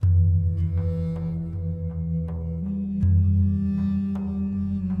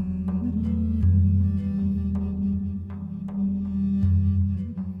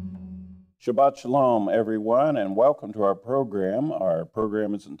Shabbat Shalom, everyone, and welcome to our program. Our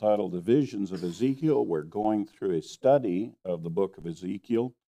program is entitled The Visions of Ezekiel. We're going through a study of the book of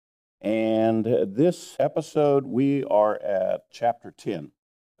Ezekiel. And this episode, we are at chapter 10.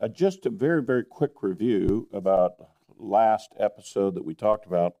 Just a very, very quick review about last episode that we talked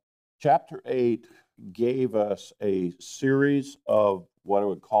about. Chapter 8 gave us a series of what I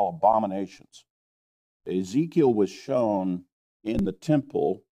would call abominations. Ezekiel was shown in the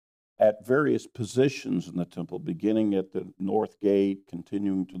temple at various positions in the temple, beginning at the north gate,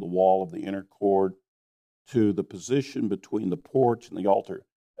 continuing to the wall of the inner court, to the position between the porch and the altar,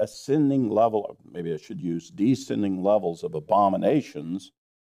 ascending level, maybe I should use descending levels of abominations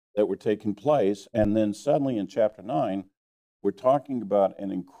that were taking place. And then suddenly in chapter 9, we're talking about an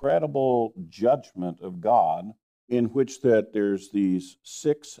incredible judgment of God in which that there's these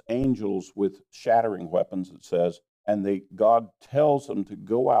 6 angels with shattering weapons, it says, and God tells them to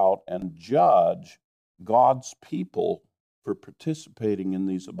go out and judge God's people for participating in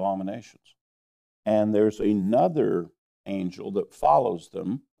these abominations. And there's another angel that follows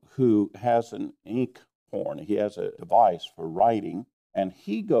them who has an ink horn. He has a device for writing, and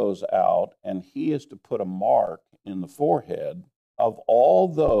he goes out and he is to put a mark in the forehead of all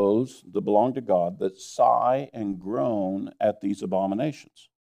those that belong to God that sigh and groan at these abominations.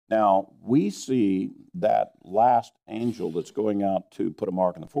 Now, we see that last angel that's going out to put a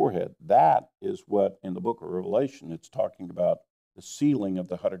mark in the forehead. That is what, in the book of Revelation, it's talking about the sealing of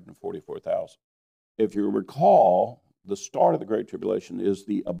the 144,000. If you recall, the start of the Great Tribulation is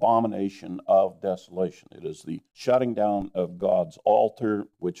the abomination of desolation. It is the shutting down of God's altar,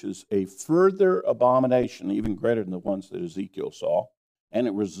 which is a further abomination, even greater than the ones that Ezekiel saw. And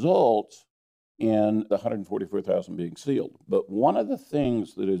it results in the 144,000 being sealed. But one of the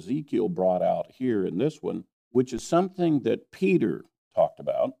things that Ezekiel brought out here in this one, which is something that Peter talked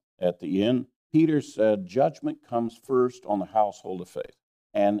about at the end, Peter said judgment comes first on the household of faith.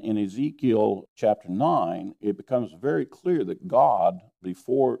 And in Ezekiel chapter 9, it becomes very clear that God,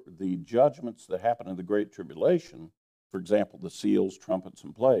 before the judgments that happen in the Great Tribulation, for example, the seals, trumpets,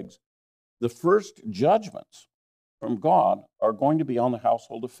 and plagues, the first judgments from God are going to be on the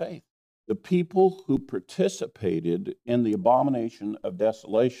household of faith. The people who participated in the abomination of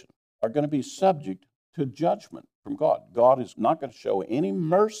desolation are going to be subject to judgment from God. God is not going to show any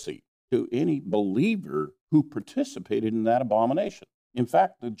mercy to any believer who participated in that abomination. In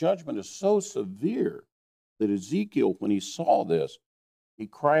fact, the judgment is so severe that Ezekiel, when he saw this, he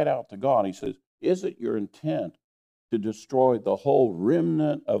cried out to God. He says, "Is it your intent to destroy the whole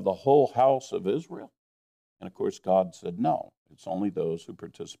remnant of the whole house of Israel?" And of course, God said, no, it's only those who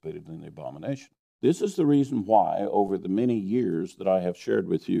participated in the abomination. This is the reason why, over the many years that I have shared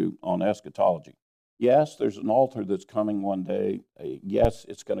with you on eschatology, yes, there's an altar that's coming one day. Yes,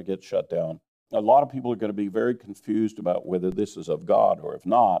 it's going to get shut down. A lot of people are going to be very confused about whether this is of God or if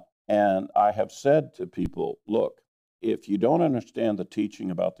not. And I have said to people, look, if you don't understand the teaching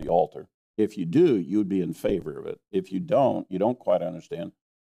about the altar, if you do, you'd be in favor of it. If you don't quite understand.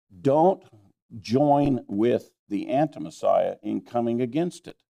 Don't join with the anti-Messiah in coming against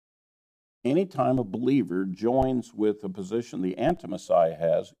it. Anytime a believer joins with the position the anti-Messiah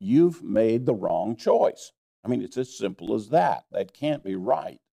has, you've made the wrong choice. I mean, it's as simple as that. That can't be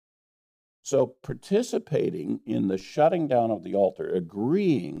right. So participating in the shutting down of the altar,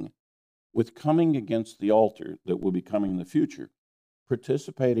 agreeing with coming against the altar that will be coming in the future,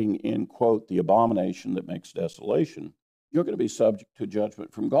 participating in, quote, the abomination that makes desolation, you're going to be subject to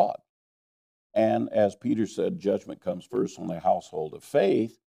judgment from God. And as Peter said, judgment comes first on the household of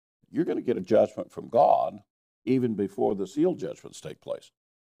faith. You're going to get a judgment from God even before the seal judgments take place.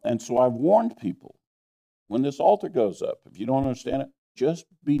 And so I've warned people, when this altar goes up, if you don't understand it, just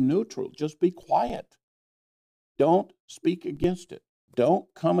be neutral. Just be quiet. Don't speak against it. Don't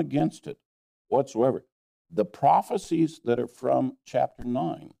come against it whatsoever. The prophecies that are from chapter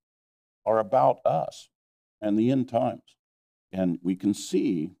 9 are about us and the end times. And we can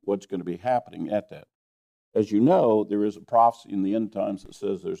see what's going to be happening at that. As you know, there is a prophecy in the end times that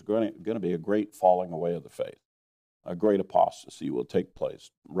says there's going to be a great falling away of the faith. A great apostasy will take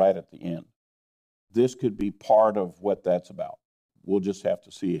place right at the end. This could be part of what that's about. We'll just have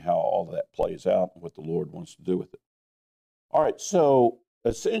to see how all that plays out and what the Lord wants to do with it. All right, so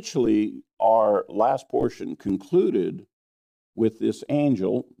essentially our last portion concluded with this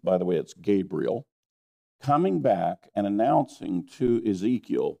angel, by the way, it's Gabriel, coming back and announcing to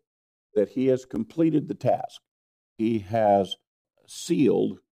Ezekiel that he has completed the task. He has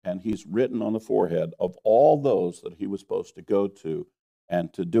sealed and he's written on the forehead of all those that he was supposed to go to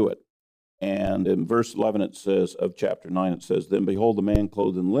and to do it. And in verse 11 it says, of chapter 9, it says, "Then behold, the man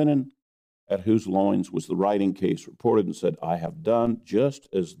clothed in linen, at whose loins was the writing case, reported and said, I have done just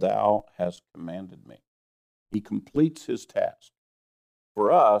as thou hast commanded me. He completes his task.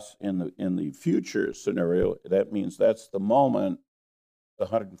 For us, in the future scenario, that means that's the moment the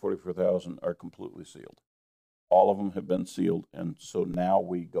 144,000 are completely sealed. All of them have been sealed, and so now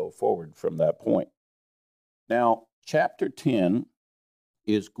we go forward from that point. Now, chapter 10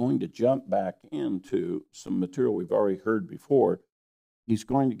 is going to jump back into some material we've already heard before. He's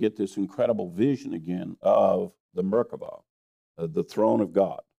going to get this incredible vision again of the Merkabah, the throne of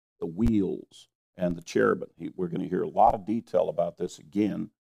God, the wheels, and the cherubim. We're going to hear a lot of detail about this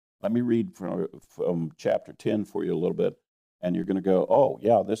again. Let me read from chapter 10 for you a little bit, and you're going to go, oh,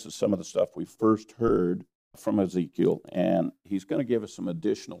 yeah, this is some of the stuff we first heard from Ezekiel, and he's going to give us some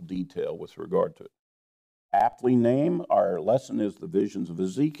additional detail with regard to it. Aptly named, our lesson is the visions of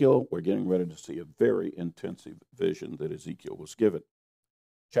Ezekiel. We're getting ready to see a very intensive vision that Ezekiel was given.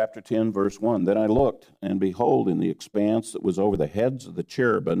 Chapter 10, verse 1, Then I looked, and behold, in the expanse that was over the heads of the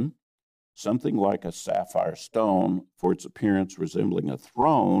cherubim, something like a sapphire stone, for its appearance resembling a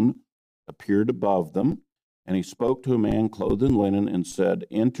throne, appeared above them. And he spoke to a man clothed in linen and said,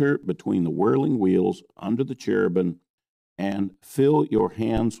 Enter between the whirling wheels under the cherubim, and fill your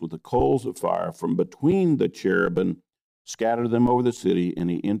hands with the coals of fire from between the cherubim, scatter them over the city, and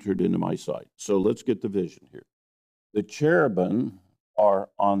he entered into my sight. So let's get the vision here. The cherubim are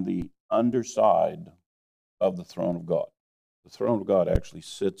on the underside of the throne of God. The throne of God actually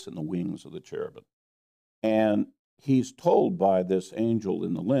sits in the wings of the cherubim. And he's told by this angel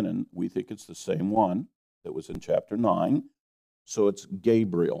in the linen, we think it's the same one that was in chapter 9, so it's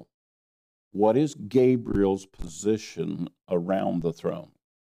Gabriel. What is Gabriel's position around the throne?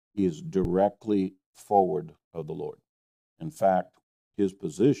 He is directly forward of the Lord. In fact, his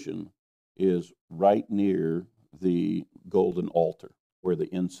position is right near the golden altar where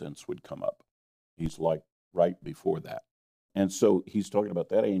the incense would come up. He's like right before that. And so he's talking about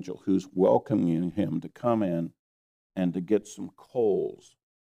that angel who's welcoming him to come in and to get some coals.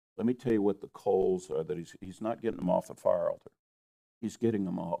 Let me tell you what the coals are that he's not getting them off the fire altar. He's getting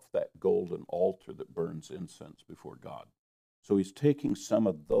them off that golden altar that burns incense before God. So he's taking some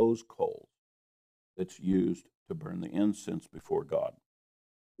of those coals that's used to burn the incense before God.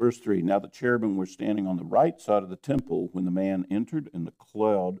 Verse 3, Now the cherubim were standing on the right side of the temple when the man entered, and the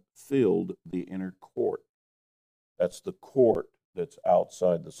cloud filled the inner court. That's the court that's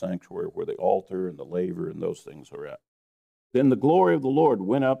outside the sanctuary where the altar and the laver and those things are at. Then the glory of the Lord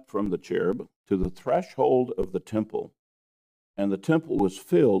went up from the cherub to the threshold of the temple, and the temple was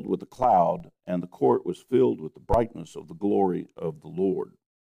filled with the cloud, and the court was filled with the brightness of the glory of the Lord.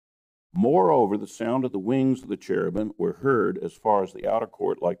 Moreover, the sound of the wings of the cherubim were heard as far as the outer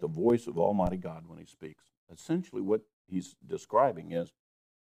court, like the voice of Almighty God when he speaks. Essentially, what he's describing is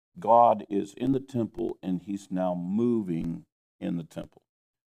God is in the temple, and he's now moving in the temple.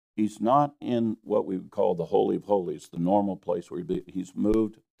 He's not in what we would call the Holy of Holies, the normal place where he's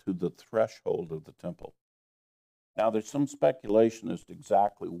moved to the threshold of the temple. Now, there's some speculation as to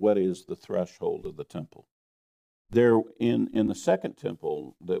exactly what is the threshold of the temple. There, in the second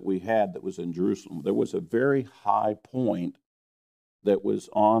temple that we had that was in Jerusalem, there was a very high point that was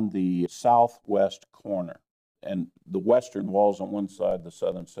on the southwest corner. And the western wall's on one side, the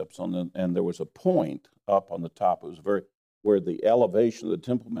southern steps on the, and there was a point up on the top. It was where the elevation of the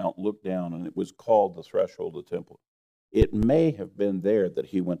Temple Mount looked down, and it was called the threshold of the temple. It may have been there that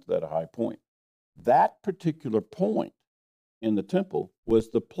he went to that high point. That particular point in the temple was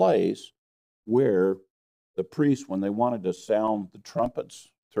the place where the priests, when they wanted to sound the trumpets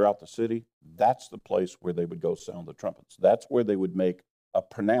throughout the city, that's the place where they would go sound the trumpets. That's where they would make a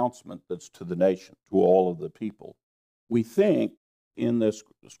pronouncement that's to the nation, to all of the people. We think, in this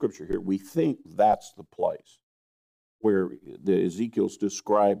scripture here, we think that's the place where Ezekiel's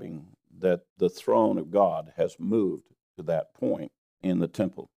describing that the throne of God has moved to that point in the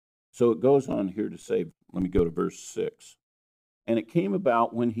temple. So it goes on here to say, let me go to verse 6. And it came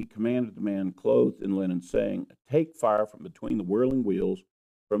about when he commanded the man clothed in linen, saying, Take fire from between the whirling wheels,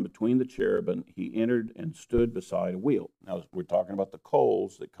 from between the cherubim. He entered and stood beside a wheel. Now, we're talking about the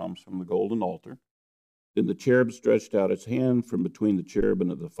coals that comes from the golden altar. Then the cherub stretched out its hand from between the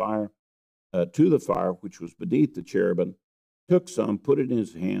cherubim of the fire to the fire which was beneath the cherubim, took some, put it in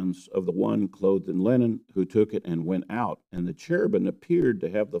his hands of the one clothed in linen, who took it and went out. And the cherubim appeared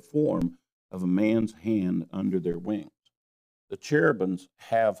to have the form of a man's hand under their wings. The cherubims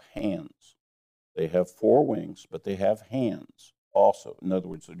have hands. They have 4 wings, but they have hands also. In other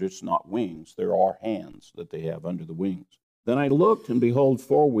words, they're just not wings. There are hands that they have under the wings. Then I looked, and behold,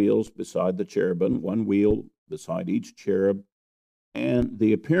 4 wheels beside the cherubim, 1 wheel beside each cherub, And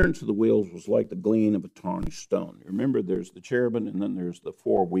the appearance of the wheels was like the gleam of a tarnished stone. Remember, there's the cherubim, and then there's the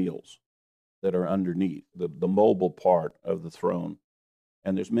four wheels that are underneath, the mobile part of the throne.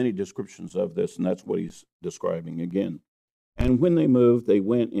 And there's many descriptions of this, and that's what he's describing again. And when they moved, they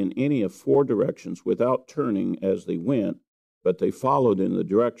went in any of four directions without turning as they went, but they followed in the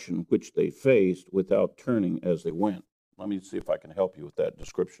direction which they faced without turning as they went. Let me see if I can help you with that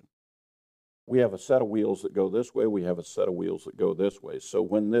description. We have a set of wheels that go this way. We have a set of wheels that go this way. So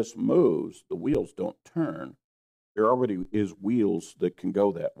when this moves, the wheels don't turn. There already is wheels that can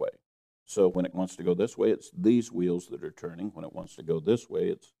go that way. So when it wants to go this way, it's these wheels that are turning. When it wants to go this way,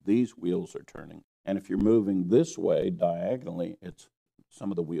 it's these wheels are turning. And if you're moving this way diagonally, it's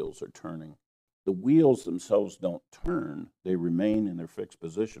some of the wheels are turning. The wheels themselves don't turn. They remain in their fixed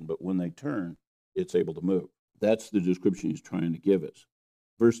position. But when they turn, it's able to move. That's the description he's trying to give us.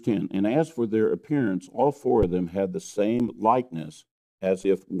 Verse 10, and as for their appearance, all four of them had the same likeness, as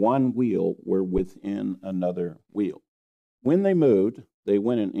if one wheel were within another wheel. When they moved, they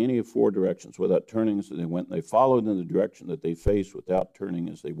went in any of four directions without turning as they went. They followed in the direction that they faced without turning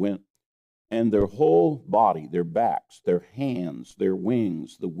as they went. And their whole body, their backs, their hands, their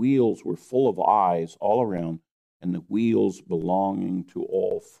wings, the wheels were full of eyes all around, and the wheels belonging to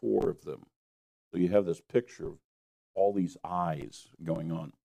all four of them. So you have this picture of all these eyes going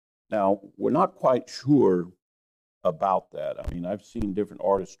on. Now, we're not quite sure about that. I mean, I've seen different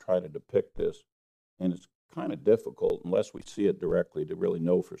artists try to depict this, and it's kind of difficult unless we see it directly to really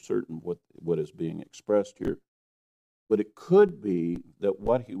know for certain what is being expressed here. But it could be that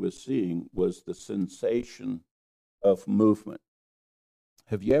what he was seeing was the sensation of movement.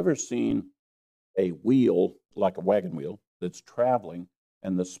 Have you ever seen a wheel, like a wagon wheel, that's traveling,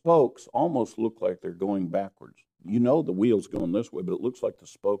 and the spokes almost look like they're going backwards? You know the wheel's going this way, but it looks like the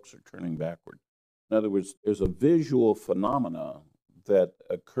spokes are turning backward. In other words, there's a visual phenomena that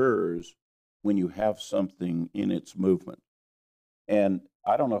occurs when you have something in its movement. And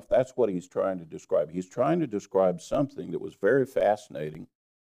I don't know if that's what he's trying to describe. He's trying to describe something that was very fascinating,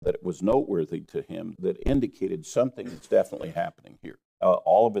 that it was noteworthy to him, that indicated something that's definitely happening here.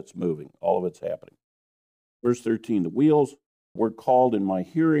 All of it's moving, all of it's happening. Verse 13, the wheels were called in my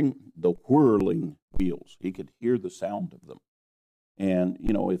hearing the whirling wheels. He could hear the sound of them. And,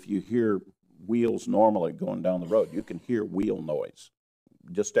 you know, if you hear wheels normally going down the road, you can hear wheel noise.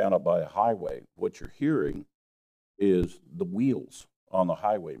 Just down up by a highway, what you're hearing is the wheels on the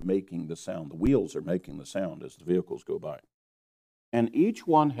highway making the sound. The wheels are making the sound as the vehicles go by. And each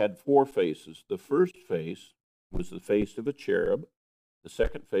one had four faces. The first face was the face of a cherub. The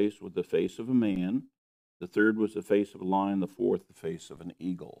second face was the face of a man. The third was the face of a lion. The fourth, the face of an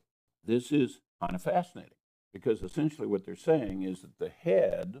eagle. This is kind of fascinating because essentially what they're saying is that the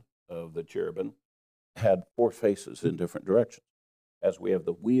head of the cherubim had four faces in different directions. As we have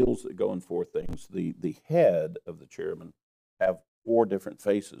the wheels that go in four things, the head of the cherubim have four different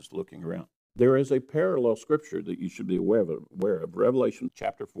faces looking around. There is a parallel scripture that you should be aware of. Revelation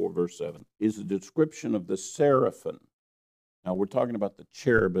chapter 4, verse 7 is a description of the seraphim. Now, we're talking about the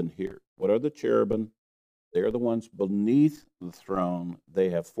cherubim here. What are the cherubim? They're the ones beneath the throne. They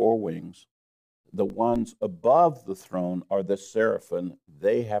have four wings. The ones above the throne are the seraphim.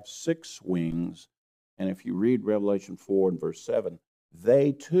 They have six wings. And if you read Revelation 4 and verse 7,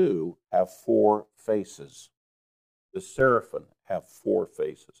 they too have four faces. The seraphim have four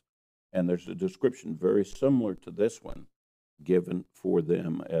faces. And there's a description very similar to this one given for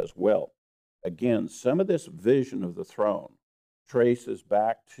them as well. Again, some of this vision of the throne traces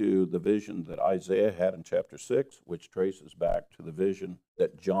back to the vision that Isaiah had in chapter 6, which traces back to the vision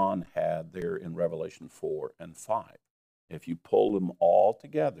that John had there in Revelation 4 and 5. If you pull them all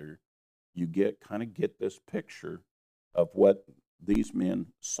together, you get this picture of what these men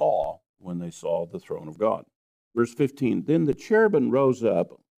saw when they saw the throne of God. Verse 15, then the cherubim rose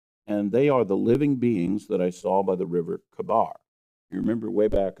up, and they are the living beings that I saw by the river Kabar. You remember way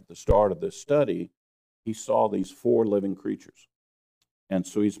back at the start of this study, he saw these four living creatures. And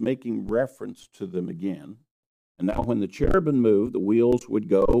so he's making reference to them again. And now when the cherubim moved, the wheels would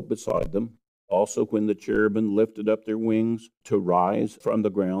go beside them. Also, when the cherubim lifted up their wings to rise from the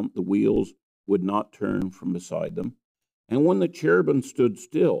ground, the wheels would not turn from beside them. And when the cherubim stood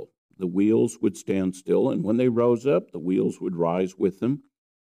still, the wheels would stand still. And when they rose up, the wheels would rise with them.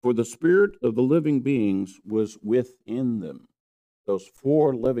 For the spirit of the living beings was within them. Those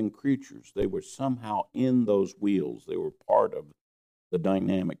four living creatures, they were somehow in those wheels. They were part of the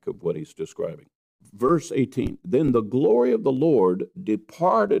dynamic of what he's describing. Verse 18, then the glory of the Lord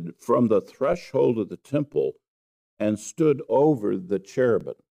departed from the threshold of the temple and stood over the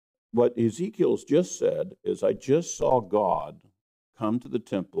cherubim. What Ezekiel's just said is, I just saw God come to the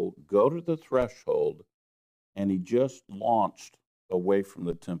temple, go to the threshold, and he just launched away from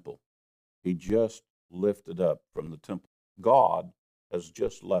the temple. He just lifted up from the temple. God has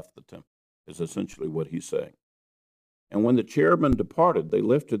just left the temple, is essentially what he's saying. And when the cherubim departed, they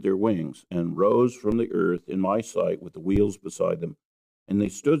lifted their wings and rose from the earth in my sight with the wheels beside them. And they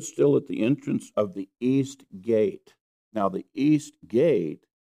stood still at the entrance of the east gate. Now, the east gate,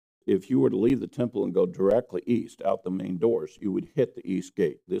 if you were to leave the temple and go directly east, out the main doors, you would hit the east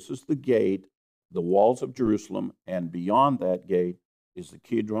gate. This is the gate, the walls of Jerusalem, and beyond that gate is the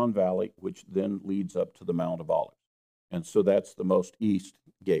Kidron Valley, which then leads up to the Mount of Olives. And so that's the most east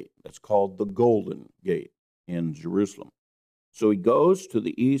gate. That's called the Golden Gate in Jerusalem. So he goes to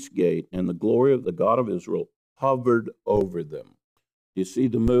the east gate, and the glory of the God of Israel hovered over them. You see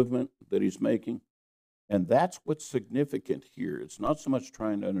the movement that he's making? And that's what's significant here. It's not so much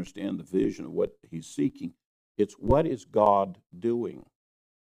trying to understand the vision of what he's seeking. It's what is God doing?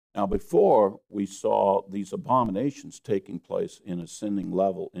 Now, before we saw these abominations taking place in ascending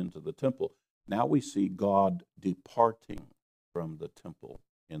level into the temple, now we see God departing from the temple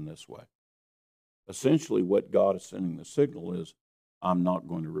in this way. Essentially, what God is sending the signal is, I'm not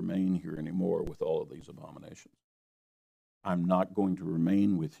going to remain here anymore with all of these abominations. I'm not going to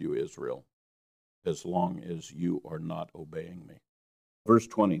remain with you, Israel, as long as you are not obeying me. Verse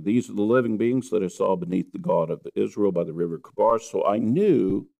 20, these are the living beings that I saw beneath the God of Israel by the river Kabar, so I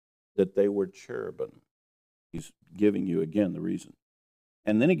knew that they were cherubim. He's giving you, again, the reason.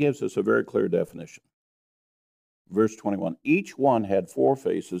 And then he gives us a very clear definition. Verse 21, each one had 4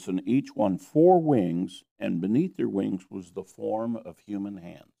 faces, and each one 4 wings, and beneath their wings was the form of human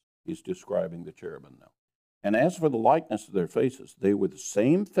hands. He's describing the cherubim now. And as for the likeness of their faces, they were the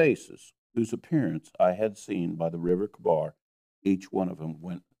same faces whose appearance I had seen by the river Kabar. Each one of them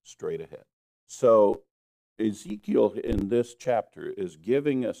went straight ahead. So Ezekiel in this chapter is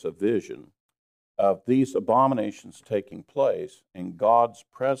giving us a vision of these abominations taking place and God's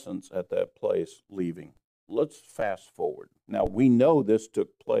presence at that place leaving. Let's fast forward. Now, we know this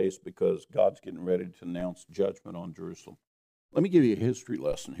took place because God's getting ready to announce judgment on Jerusalem. Let me give you a history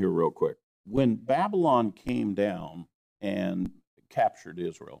lesson here real quick. When Babylon came down and captured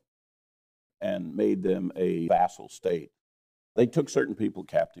Israel and made them a vassal state, they took certain people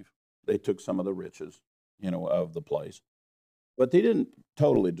captive. They took some of the riches, of the place. But they didn't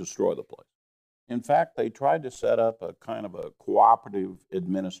totally destroy the place. In fact, they tried to set up a kind of a cooperative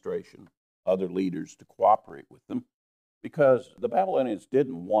administration, other leaders to cooperate with them, because the Babylonians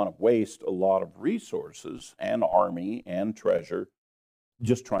didn't want to waste a lot of resources and army and treasure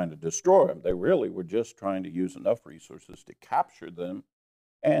just trying to destroy them. They really were just trying to use enough resources to capture them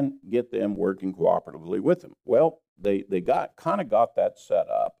and get them working cooperatively with them. Well, they got that set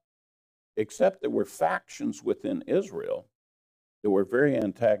up, except there were factions within Israel that were very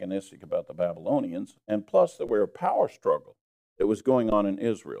antagonistic about the Babylonians, and plus there were a power struggle that was going on in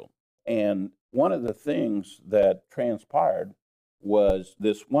Israel. And one of the things that transpired was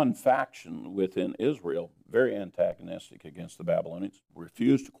this one faction within Israel, very antagonistic against the Babylonians,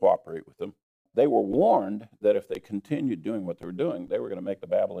 refused to cooperate with them. They were warned that if they continued doing what they were doing, they were going to make the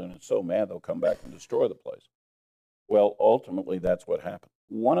Babylonians so mad they'll come back and destroy the place. Well, ultimately, that's what happened.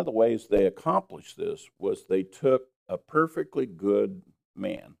 One of the ways they accomplished this was they took a perfectly good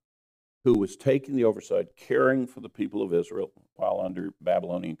man who was taking the oversight, caring for the people of Israel while under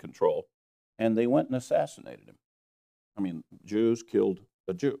Babylonian control, and they went and assassinated him. I mean, Jews killed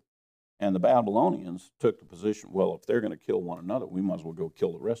a Jew. And the Babylonians took the position, well, if they're going to kill one another, we might as well go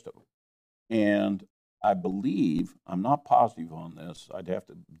kill the rest of them. And I believe, I'm not positive on this, I'd have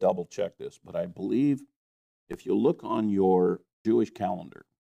to double check this, but I believe if you look on your Jewish calendar,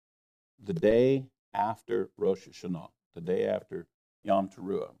 the day after Rosh Hashanah, the day after Yom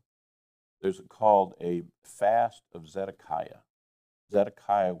Teruah, there's called a fast of Zedekiah.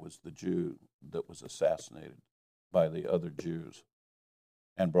 Zedekiah was the Jew that was assassinated by the other Jews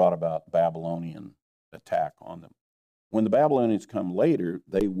and brought about Babylonian attack on them. When the Babylonians come later,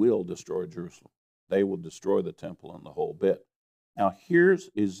 they will destroy Jerusalem. They will destroy the temple and the whole bit. Now here's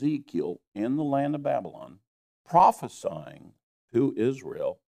Ezekiel in the land of Babylon prophesying to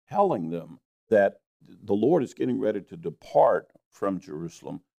Israel, telling them that the Lord is getting ready to depart from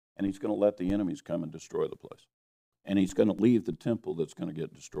Jerusalem, and he's going to let the enemies come and destroy the place. And he's going to leave the temple that's going to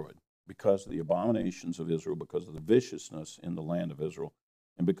get destroyed because of the abominations of Israel, because of the viciousness in the land of Israel,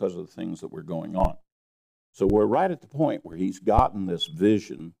 and because of the things that were going on. So we're right at the point where he's gotten this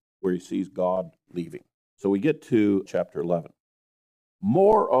vision where he sees God leaving. So we get to chapter 11.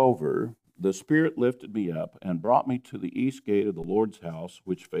 Moreover, the Spirit lifted me up and brought me to the east gate of the Lord's house,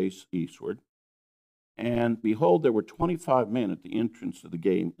 which faced eastward. And behold, there were 25 men at the entrance of the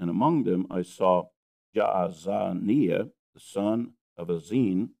gate, and among them I saw Jaazaniah, the son of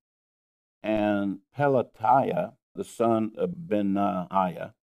Azin, and Pelatiah, the son of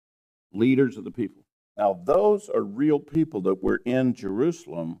Benaiah, leaders of the people. Now, those are real people that were in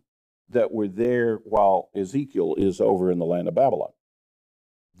Jerusalem that were there while Ezekiel is over in the land of Babylon.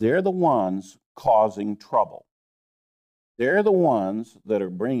 They're the ones causing trouble. They're the ones that are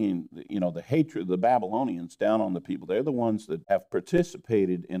bringing, the hatred of the Babylonians down on the people. They're the ones that have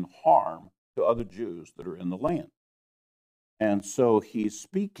participated in harm to other Jews that are in the land. And so he's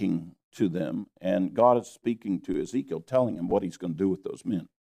speaking to them, and God is speaking to Ezekiel, telling him what he's going to do with those men.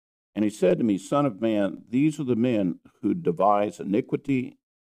 And he said to me, Son of man, these are the men who devise iniquity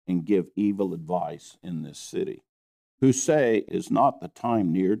and give evil advice in this city, who say, is not the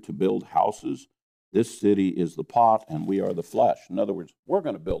time near to build houses? This city is the pot, and we are the flesh. In other words, we're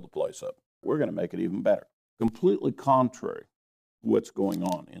going to build the place up. We're going to make it even better. Completely contrary to what's going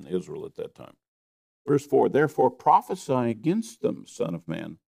on in Israel at that time. Verse 4, therefore prophesy against them, Son of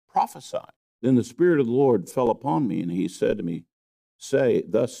man, prophesy. Then the Spirit of the Lord fell upon me, and he said to me, say,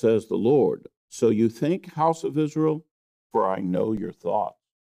 thus says the Lord, so you think, house of Israel? For I know your thoughts.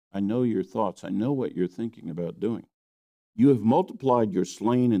 I know your thoughts. I know what you're thinking about doing. You have multiplied your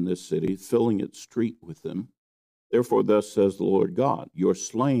slain in this city, filling its street with them. Therefore, thus says the Lord God, your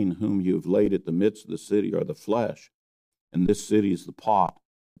slain whom you have laid at the midst of the city are the flesh, and this city is the pot,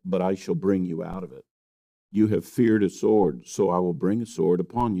 but I shall bring you out of it. You have feared a sword, so I will bring a sword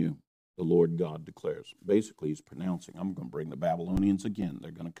upon you, the Lord God declares. Basically, he's pronouncing, I'm going to bring the Babylonians again.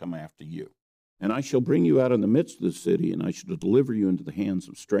 They're going to come after you. And I shall bring you out in the midst of the city, and I shall deliver you into the hands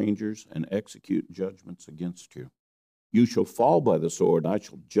of strangers and execute judgments against you. You shall fall by the sword, and I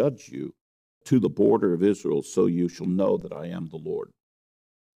shall judge you to the border of Israel, so you shall know that I am the Lord.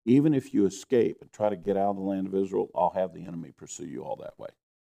 Even if you escape and try to get out of the land of Israel, I'll have the enemy pursue you all that way.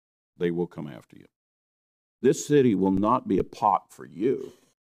 They will come after you. This city will not be a pot for you,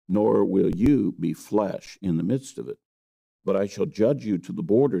 nor will you be flesh in the midst of it. But I shall judge you to the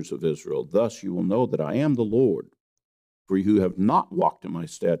borders of Israel. Thus you will know that I am the Lord. For you have not walked in my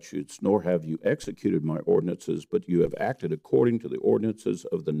statutes, nor have you executed my ordinances, but you have acted according to the ordinances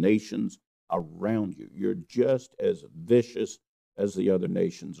of the nations around you. You're just as vicious as the other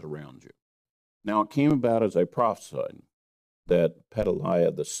nations around you. Now it came about as I prophesied that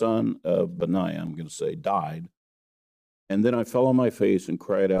Pedaliah, the son of Benaiah, I'm going to say, died. And then I fell on my face and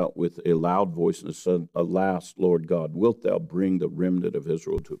cried out with a loud voice and said, alas, Lord God, wilt thou bring the remnant of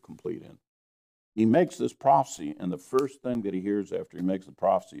Israel to a complete end? He makes this prophecy, and the first thing that he hears after he makes the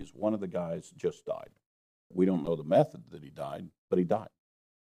prophecy is one of the guys just died. We don't know the method that he died, but he died.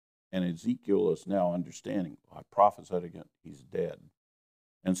 And Ezekiel is now understanding, I prophesied again, he's dead.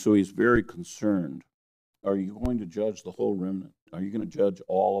 And so he's very concerned. Are you going to judge the whole remnant? Are you going to judge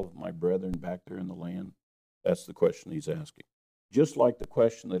all of my brethren back there in the land? That's the question he's asking. Just like the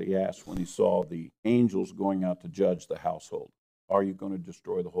question that he asked when he saw the angels going out to judge the household. Are you going to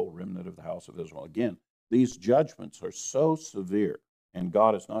destroy the whole remnant of the house of Israel? Again, these judgments are so severe, and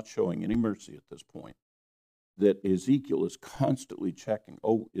God is not showing any mercy at this point, that Ezekiel is constantly checking,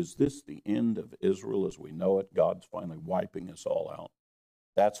 is this the end of Israel as we know it? God's finally wiping us all out.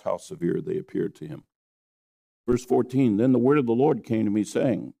 That's how severe they appeared to him. Verse 14, then the word of the Lord came to me,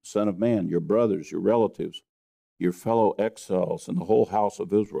 saying, Son of man, your brothers, your relatives, your fellow exiles, and the whole house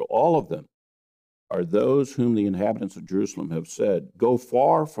of Israel, all of them, are those whom the inhabitants of Jerusalem have said, go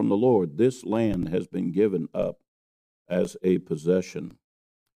far from the Lord. This land has been given up as a possession.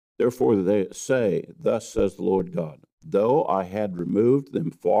 Therefore they say, thus says the Lord God, though I had removed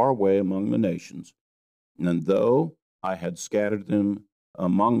them far away among the nations, and though I had scattered them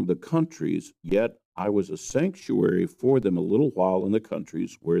among the countries, yet I was a sanctuary for them a little while in the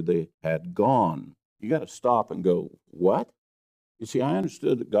countries where they had gone. You got to stop and go, what? You see, I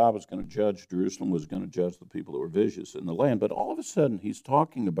understood that God was going to judge Jerusalem, was going to judge the people that were vicious in the land, but all of a sudden he's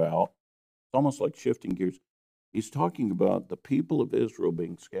talking about, it's almost like shifting gears, he's talking about the people of Israel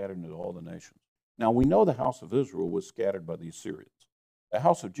being scattered into all the nations. Now, we know the house of Israel was scattered by the Assyrians. The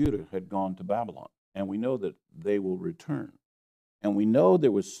house of Judah had gone to Babylon, and we know that they will return. And we know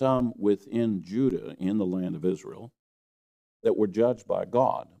there was some within Judah in the land of Israel that were judged by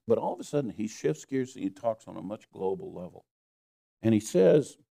God. But all of a sudden he shifts gears and he talks on a much global level. And he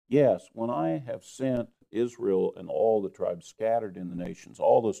says, yes, when I have sent Israel and all the tribes scattered in the nations,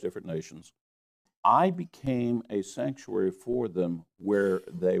 all those different nations, I became a sanctuary for them where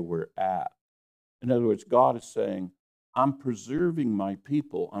they were at. In other words, God is saying, I'm preserving my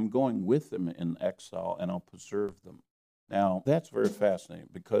people. I'm going with them in exile, and I'll preserve them. Now, that's very fascinating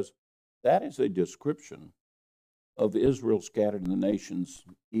because That is a description of Israel scattered in the nations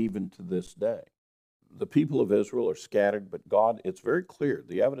even to this day. The people of Israel are scattered, but God, it's very clear.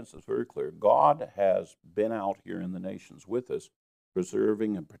 The evidence is very clear. God has been out here in the nations with us,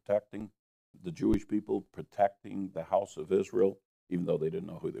 preserving and protecting the Jewish people, protecting the house of Israel, even though they didn't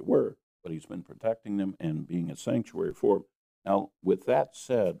know who they were, but he's been protecting them and being a sanctuary for them. Now, with that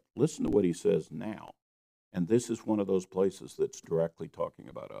said, listen to what he says now. And this is one of those places that's directly talking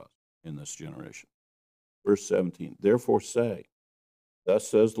about us in this generation. Verse 17, therefore say,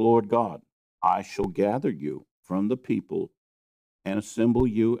 thus says the Lord God, I shall gather you from the people and assemble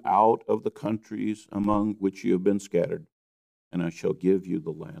you out of the countries among which you have been scattered, and I shall give you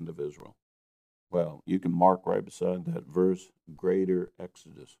the land of Israel. Well, you can mark right beside that verse, greater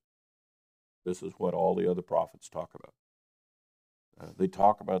exodus. This is what all the other prophets talk about. They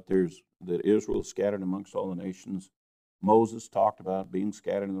talk about that Israel is scattered amongst all the nations. Moses talked about being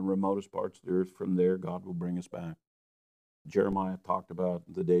scattered in the remotest parts of the earth. From there, God will bring us back. Jeremiah talked about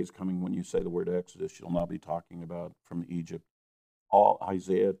the days coming when you say the word Exodus, you'll not be talking about from Egypt.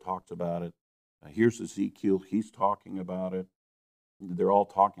 Isaiah talks about it. Here's Ezekiel, he's talking about it. They're all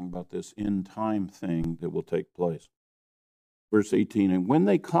talking about this end time thing that will take place. Verse 18, and when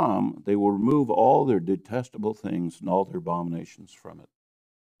they come, they will remove all their detestable things and all their abominations from it.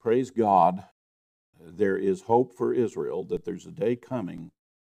 Praise God, there is hope for Israel that there's a day coming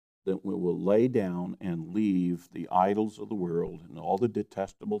that we will lay down and leave the idols of the world and all the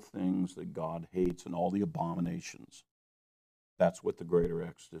detestable things that God hates and all the abominations. That's what the greater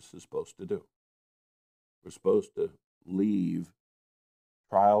Exodus is supposed to do. We're supposed to leave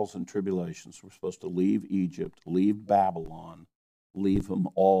trials and tribulations. We're supposed to leave Egypt, leave Babylon, leave them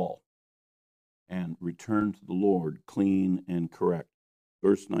all, and return to the Lord clean and correct.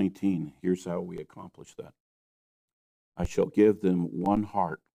 Verse 19, here's how we accomplish that. I shall give them one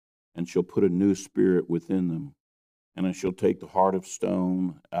heart, and shall put a new spirit within them. And I shall take the heart of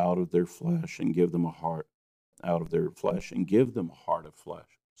stone out of their flesh, and give them a heart out of their flesh, and give them a heart of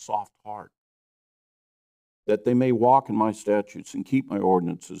flesh, soft heart, that they may walk in my statutes and keep my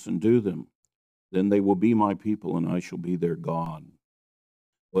ordinances and do them. Then they will be my people, and I shall be their God.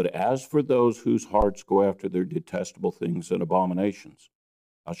 But as for those whose hearts go after their detestable things and abominations,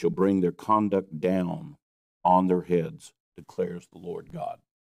 I shall bring their conduct down on their heads, declares the Lord God.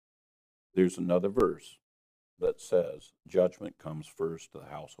 There's another verse that says judgment comes first to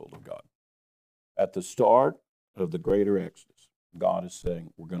the household of God. At the start of the greater Exodus, God is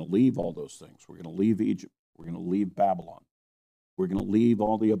saying, we're going to leave all those things. We're going to leave Egypt. We're going to leave Babylon. We're going to leave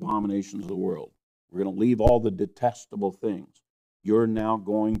all the abominations of the world. We're going to leave all the detestable things. You're now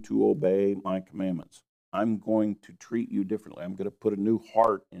going to obey my commandments. I'm going to treat you differently. I'm going to put a new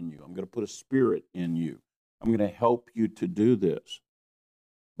heart in you. I'm going to put a spirit in you. I'm going to help you to do this.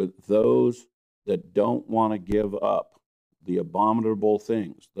 But those that don't want to give up the abominable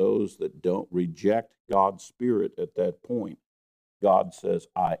things, those that don't reject God's spirit at that point, God says,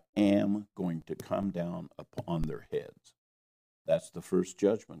 I am going to come down upon their heads. That's the first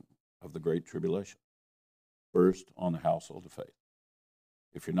judgment of the Great Tribulation. First on the household of faith.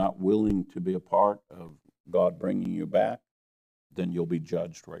 If you're not willing to be a part of God bringing you back, then you'll be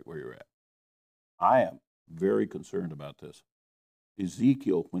judged right where you're at. I am very concerned about this.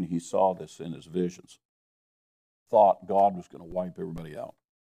 Ezekiel, when he saw this in his visions, thought God was going to wipe everybody out.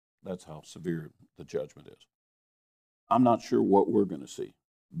 That's how severe the judgment is. I'm not sure what we're going to see,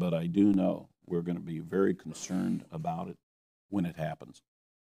 but I do know we're going to be very concerned about it when it happens.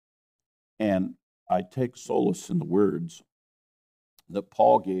 And I take solace in the words that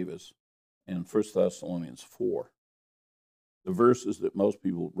Paul gave us in 1 Thessalonians 4. The verses that most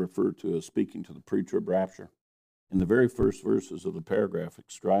people refer to as speaking to the pre-trib rapture. In the very first verses of the paragraph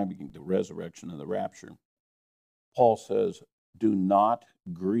describing the resurrection and the rapture, Paul says, do not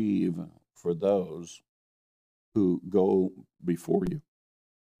grieve for those who go before you,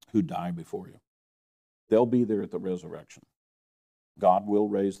 who die before you. They'll be there at the resurrection. God will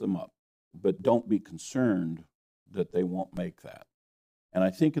raise them up. But don't be concerned that they won't make that. And I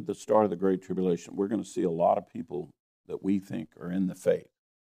think at the start of the Great Tribulation, we're going to see a lot of people that we think are in the faith,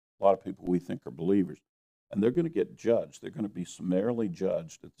 a lot of people we think are believers, and they're going to get judged. They're going to be summarily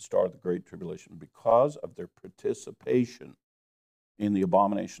judged at the start of the Great Tribulation because of their participation in the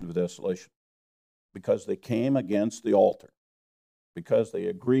abomination of desolation, because they came against the altar, because they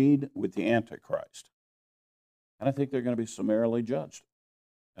agreed with the Antichrist. And I think they're going to be summarily judged.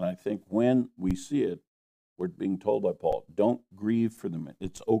 And I think when we see it, we're being told by Paul, don't grieve for them.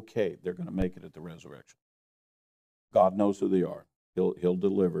 It's okay. They're going to make it at the resurrection. God knows who they are. He'll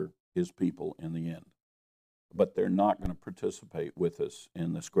deliver his people in the end. but they're not going to participate with us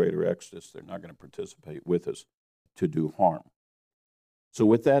in this greater exodus. They're not going to participate with us to do harm. So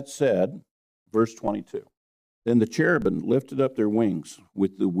with that said, verse 22, then the cherubim lifted up their wings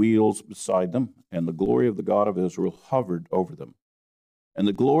with the wheels beside them, and the glory of the God of Israel hovered over them. And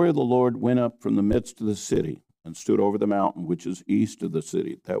the glory of the Lord went up from the midst of the city and stood over the mountain which is east of the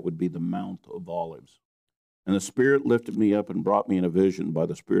city. That would be the Mount of Olives. And the Spirit lifted me up and brought me in a vision by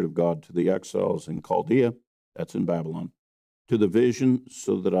the Spirit of God to the exiles in Chaldea, that's in Babylon, to the vision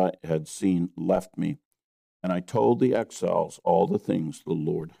so that I had seen left me. And I told the exiles all the things the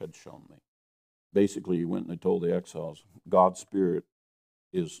Lord had shown me. Basically, he went and told the exiles, God's Spirit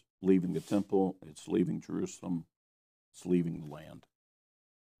is leaving the temple, it's leaving Jerusalem, it's leaving the land.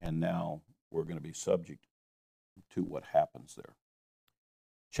 And now we're going to be subject to what happens there.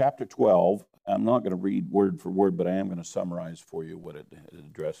 Chapter 12, I'm not going to read word for word, but I am going to summarize for you what it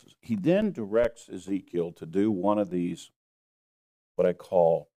addresses. He then directs Ezekiel to do one of these, what I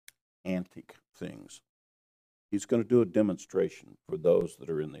call antic things. He's going to do a demonstration for those that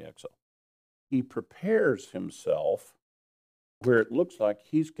are in the exile. He prepares himself where it looks like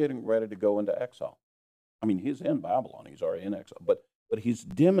he's getting ready to go into exile. I mean, he's in Babylon, he's already in exile, but he's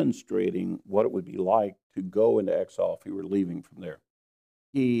demonstrating what it would be like to go into exile if he were leaving from there.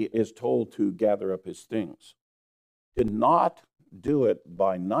 He is told to gather up his things, to not do it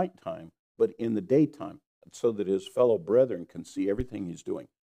by nighttime, but in the daytime, so that his fellow brethren can see everything he's doing.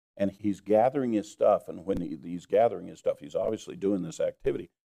 And he's gathering his stuff, and when he's gathering his stuff, he's obviously doing this activity.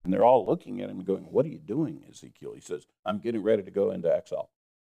 And they're all looking at him and going, what are you doing, Ezekiel? He says, I'm getting ready to go into exile.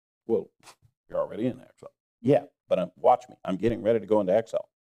 Well, you're already in exile. Yeah, but watch me. I'm getting ready to go into exile.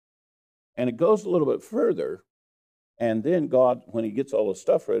 And it goes a little bit further. And then God, when he gets all the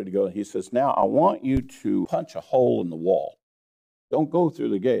stuff ready to go, he says, now I want you to punch a hole in the wall. Don't go through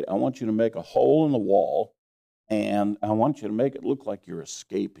the gate. I want you to make a hole in the wall, and I want you to make it look like you're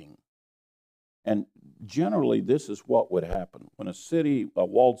escaping. And generally, this is what would happen. When a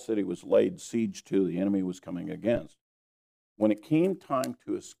walled city was laid siege to, the enemy was coming against. When it came time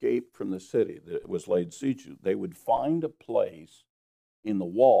to escape from the city that it was laid siege to, they would find a place in the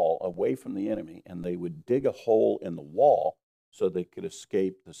wall away from the enemy, and they would dig a hole in the wall so they could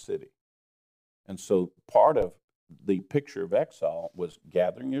escape the city. And so part of the picture of exile was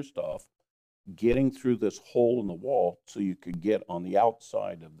gathering your stuff, getting through this hole in the wall so you could get on the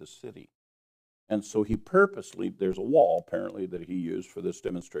outside of the city. And so he purposely, there's a wall apparently that he used for this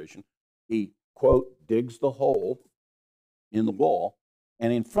demonstration. He, quote, digs the hole in the wall,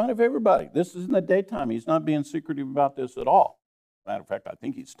 and in front of everybody, this is in the daytime, he's not being secretive about this at all. Matter of fact, I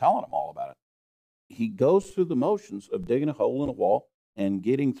think he's telling them all about it. He goes through the motions of digging a hole in a wall and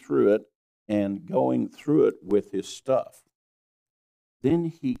getting through it and going through it with his stuff. Then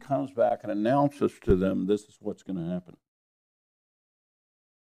he comes back and announces to them, this is what's going to happen.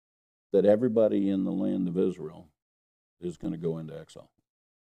 That everybody in the land of Israel is going to go into exile.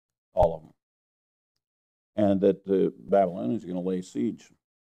 All of them. And that the Babylonians are going to lay siege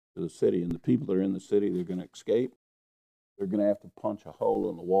to the city. And the people that are in the city, they're going to escape. They're going to have to punch a hole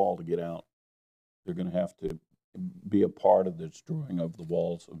in the wall to get out. They're going to have to be a part of the destroying of the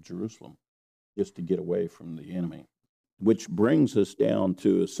walls of Jerusalem just to get away from the enemy. Which brings us down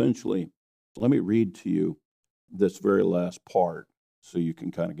to essentially, let me read to you this very last part so you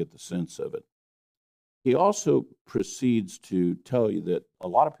can kind of get the sense of it. He also proceeds to tell you that a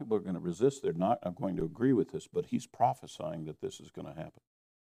lot of people are going to resist. They're not going to agree with this, but he's prophesying that this is going to happen,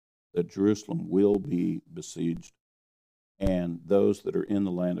 that Jerusalem will be besieged, and those that are in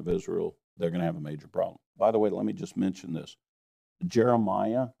the land of Israel, they're going to have a major problem. By the way, let me just mention this.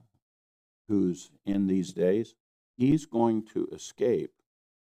 Jeremiah, who's in these days, he's going to escape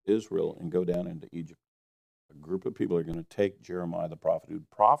Israel and go down into Egypt. A group of people are going to take Jeremiah the prophet who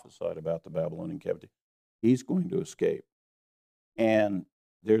prophesied about the Babylonian captivity. He's going to escape. And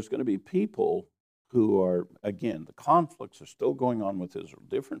there's going to be people who are, again, the conflicts are still going on with Israel,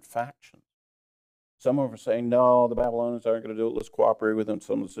 different factions. Some of them are saying, no, the Babylonians aren't going to do it, let's cooperate with them.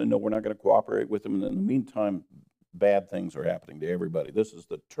 Some are saying, no, we're not going to cooperate with them. And in the meantime, bad things are happening to everybody. This is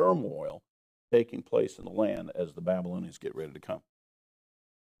the turmoil taking place in the land as the Babylonians get ready to come.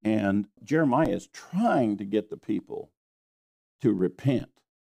 And Jeremiah is trying to get the people to repent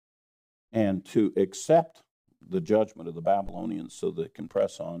and to accept the judgment of the Babylonians so they can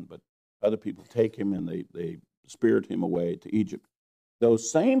press on. But other people take him and they spirit him away to Egypt.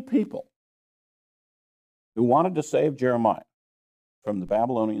 Those same people who wanted to save Jeremiah from the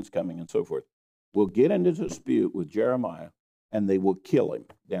Babylonians coming and so forth will get into dispute with Jeremiah, and they will kill him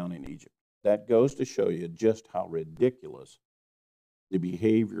down in Egypt. That goes to show you just how ridiculous the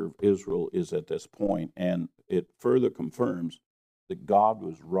behavior of Israel is at this point, and it further confirms that God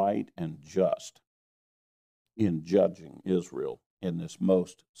was right and just in judging Israel in this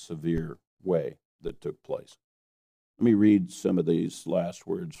most severe way that took place. Let me read some of these last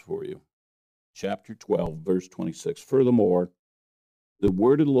words for you. Chapter 12, verse 26. Furthermore, the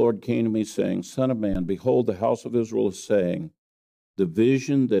word of the Lord came to me, saying, Son of man, behold, the house of Israel is saying, the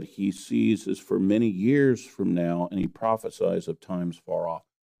vision that he sees is for many years from now, and he prophesies of times far off.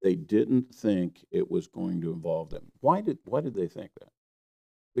 They didn't think it was going to involve them. Why did they think that?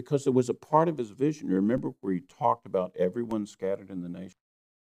 Because it was a part of his vision. Remember where he talked about everyone scattered in the nation?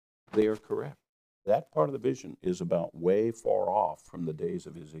 They are correct. That part of the vision is about way far off from the days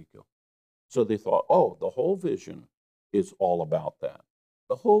of Ezekiel. So they thought, oh, the whole vision is all about that.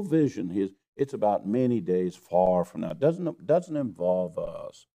 The whole vision is it's about many days far from now. It doesn't involve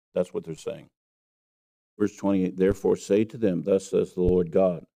us. That's what they're saying. Verse 28, therefore say to them, thus says the Lord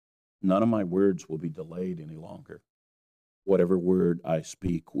God, none of my words will be delayed any longer. Whatever word I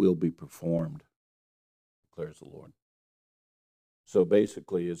speak will be performed, declares the Lord. So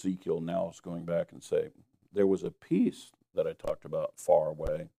basically, Ezekiel now is going back and saying, there was a peace that I talked about far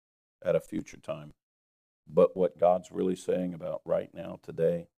away at a future time. But what God's really saying about right now,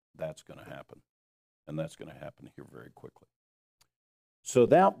 today, that's going to happen. And that's going to happen here very quickly. So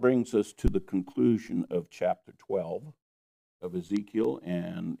that brings us to the conclusion of chapter 12 of Ezekiel.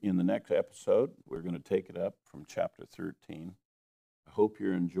 And in the next episode, we're going to take it up from chapter 13. I hope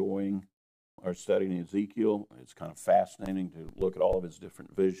you're enjoying our study in Ezekiel. It's kind of fascinating to look at all of his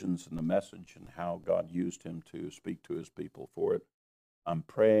different visions and the message and how God used him to speak to his people for it. I'm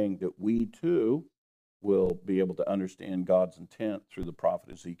praying that we too will be able to understand God's intent through the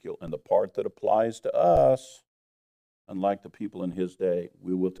prophet Ezekiel, and the part that applies to us, unlike the people in his day,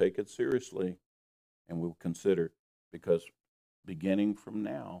 we will take it seriously and we'll consider, because beginning from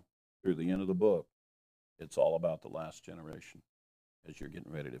now through the end of the book, it's all about the last generation, as you're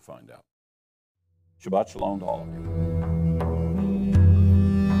getting ready to find out. Shabbat shalom to all of you.